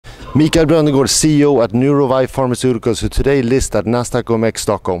Mikael Brönnegård, CEO at NeuroVive Pharmaceuticals, who today list at NASDAQ OMX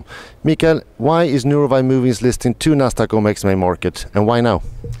Stockholm. Mikael, why is NeuroVive moving its listing to NASDAQ OMX main market, and why now?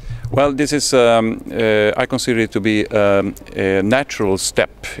 Well, this is, I consider it to be a natural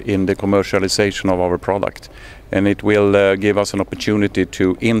step in the commercialization of our product, and it will give us an opportunity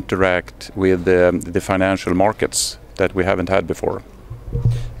to interact with the financial markets that we haven't had before.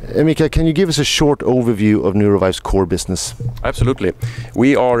 Mikael, can you give us a short overview of NeuroVive's core business? Absolutely.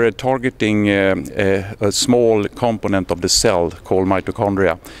 We are targeting a small component of the cell called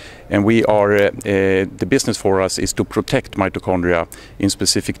mitochondria, and we are the business for us is to protect mitochondria in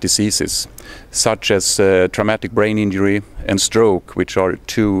specific diseases such as traumatic brain injury and stroke, which are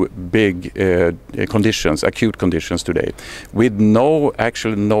two big conditions, acute conditions today, with no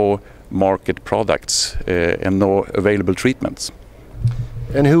market products and no available treatments.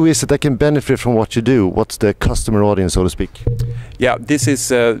 And who is it that can benefit from what you do? What's the customer audience, so to speak? Yeah, this is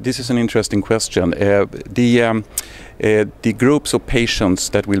an interesting question. The groups of patients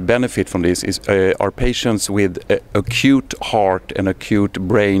that will benefit from this are patients with acute heart and acute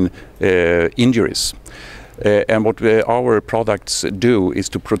brain injuries. And what our products do is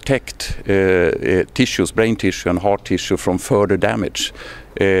to protect tissues, brain tissue and heart tissue, from further damage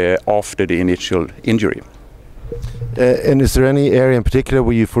after the initial injury. And is there any area in particular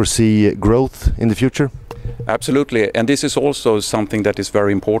where you foresee growth in the future? Absolutely, and this is also something that is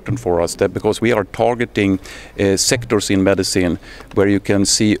very important for us, that because we are targeting sectors in medicine where you can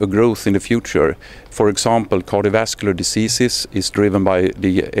see a growth in the future. For example, cardiovascular diseases is driven by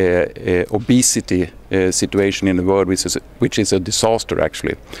the obesity situation in the world, which is a disaster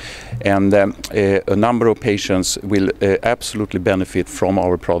actually. And a number of patients will absolutely benefit from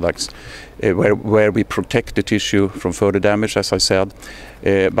our products, where we protect the tissue from further damage, as I said,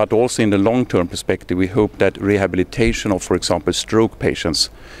 but also in the long-term perspective, we hope that rehabilitation of, for example, stroke patients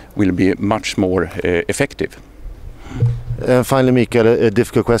will be much more effective. Finally, Mikael, a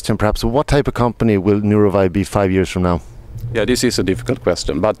difficult question perhaps. What type of company will NeuroVive be 5 years from now? Yeah, this is a difficult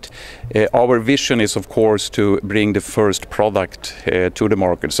question, but our vision is, of course, to bring the first product to the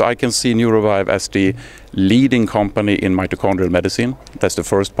market. So I can see NeuroVive as the leading company in mitochondrial medicine. That's the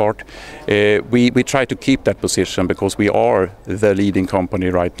first part. We try to keep that position because we are the leading company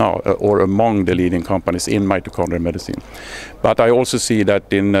right now, or among the leading companies in mitochondrial medicine. But I also see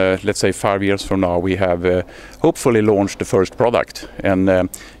that in, let's say, 5 years from now, we have hopefully launched the first product and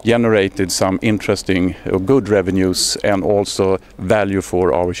generated some interesting, good revenues and also value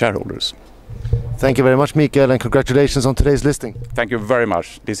for our shareholders. Thank you very much, Mikael, and congratulations on today's listing. Thank you very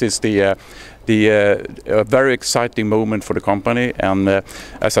much. This is a very exciting moment for the company, and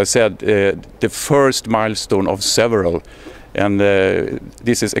as I said, the first milestone of several, and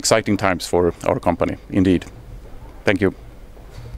this is exciting times for our company, indeed. Thank you.